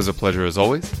 guys. It was a pleasure as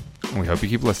always, and we hope you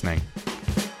keep listening.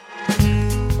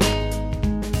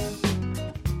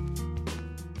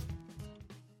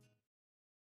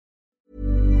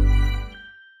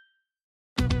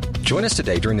 Join us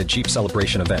today during the Jeep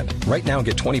Celebration event. Right now,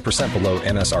 get 20% below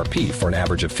MSRP for an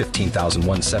average of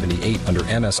 $15,178 under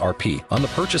MSRP on the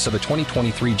purchase of a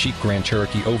 2023 Jeep Grand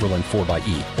Cherokee Overland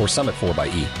 4xE or Summit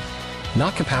 4xE.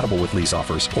 Not compatible with lease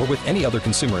offers or with any other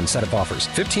consumer incentive offers.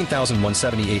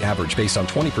 $15,178 average based on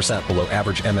 20% below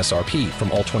average MSRP from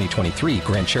all 2023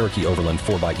 Grand Cherokee Overland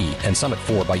 4xE and Summit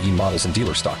 4xE models in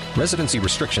dealer stock. Residency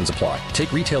restrictions apply.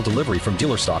 Take retail delivery from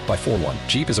dealer stock by 4/1.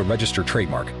 Jeep is a registered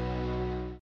trademark.